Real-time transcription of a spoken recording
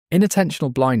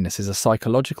Inattentional blindness is a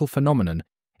psychological phenomenon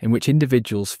in which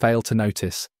individuals fail to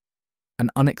notice an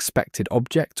unexpected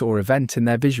object or event in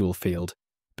their visual field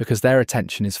because their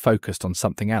attention is focused on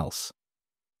something else.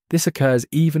 This occurs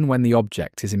even when the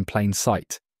object is in plain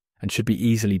sight and should be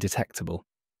easily detectable.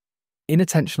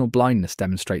 Inattentional blindness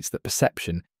demonstrates that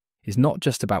perception is not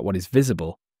just about what is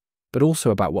visible, but also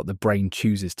about what the brain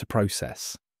chooses to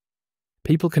process.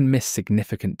 People can miss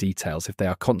significant details if they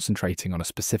are concentrating on a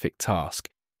specific task,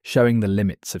 showing the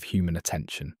limits of human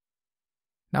attention.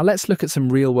 Now let's look at some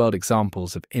real-world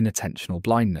examples of inattentional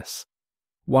blindness.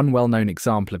 One well-known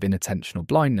example of inattentional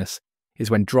blindness is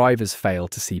when drivers fail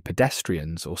to see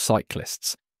pedestrians or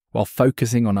cyclists while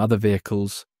focusing on other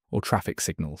vehicles or traffic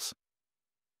signals.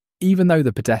 Even though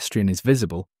the pedestrian is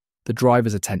visible, the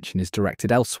driver's attention is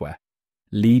directed elsewhere,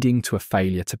 leading to a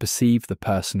failure to perceive the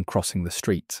person crossing the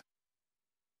street.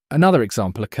 Another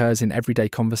example occurs in everyday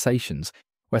conversations,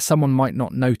 where someone might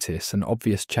not notice an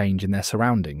obvious change in their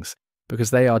surroundings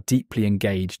because they are deeply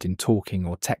engaged in talking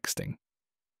or texting.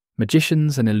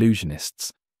 Magicians and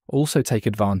illusionists also take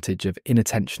advantage of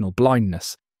inattentional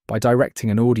blindness by directing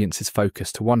an audience's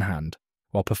focus to one hand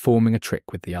while performing a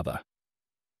trick with the other.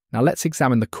 Now let's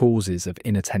examine the causes of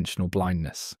inattentional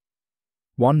blindness.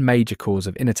 One major cause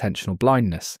of inattentional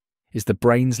blindness is the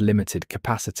brain's limited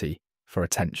capacity for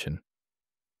attention.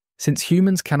 Since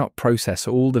humans cannot process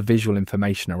all the visual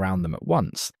information around them at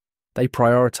once, they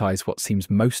prioritize what seems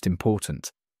most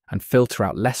important and filter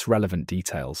out less relevant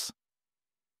details.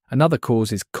 Another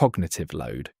cause is cognitive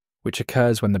load, which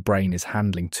occurs when the brain is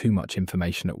handling too much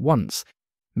information at once,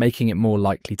 making it more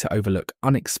likely to overlook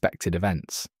unexpected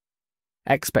events.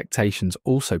 Expectations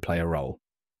also play a role.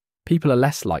 People are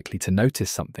less likely to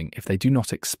notice something if they do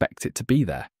not expect it to be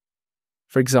there.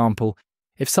 For example,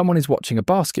 if someone is watching a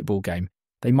basketball game,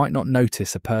 they might not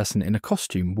notice a person in a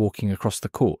costume walking across the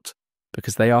court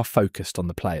because they are focused on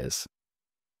the players.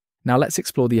 Now let's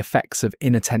explore the effects of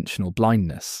inattentional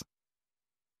blindness.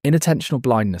 Inattentional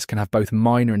blindness can have both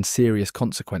minor and serious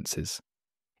consequences.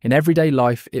 In everyday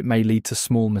life, it may lead to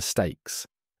small mistakes,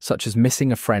 such as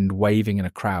missing a friend waving in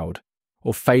a crowd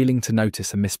or failing to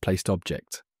notice a misplaced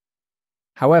object.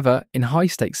 However, in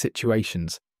high-stakes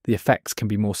situations, the effects can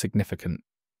be more significant.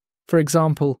 For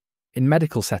example, in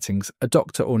medical settings, a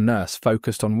doctor or nurse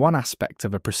focused on one aspect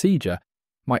of a procedure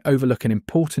might overlook an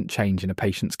important change in a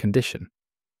patient's condition.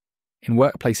 In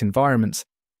workplace environments,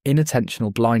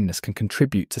 inattentional blindness can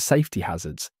contribute to safety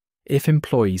hazards if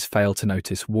employees fail to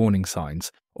notice warning signs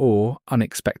or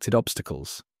unexpected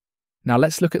obstacles. Now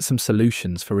let's look at some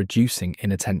solutions for reducing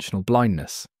inattentional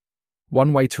blindness.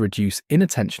 One way to reduce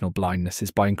inattentional blindness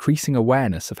is by increasing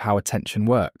awareness of how attention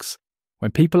works.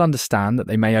 When people understand that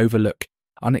they may overlook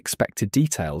unexpected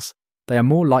details, they are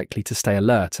more likely to stay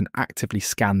alert and actively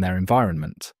scan their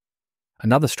environment.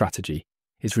 Another strategy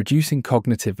is reducing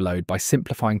cognitive load by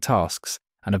simplifying tasks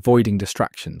and avoiding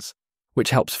distractions,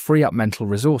 which helps free up mental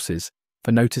resources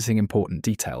for noticing important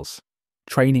details.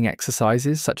 Training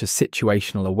exercises such as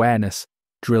situational awareness,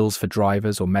 drills for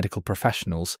drivers or medical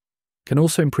professionals, can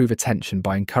also improve attention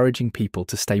by encouraging people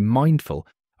to stay mindful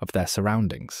of their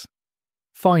surroundings.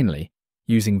 Finally,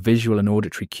 using visual and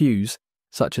auditory cues,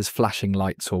 such as flashing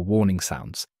lights or warning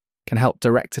sounds, can help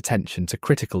direct attention to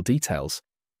critical details,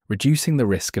 reducing the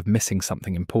risk of missing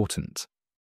something important.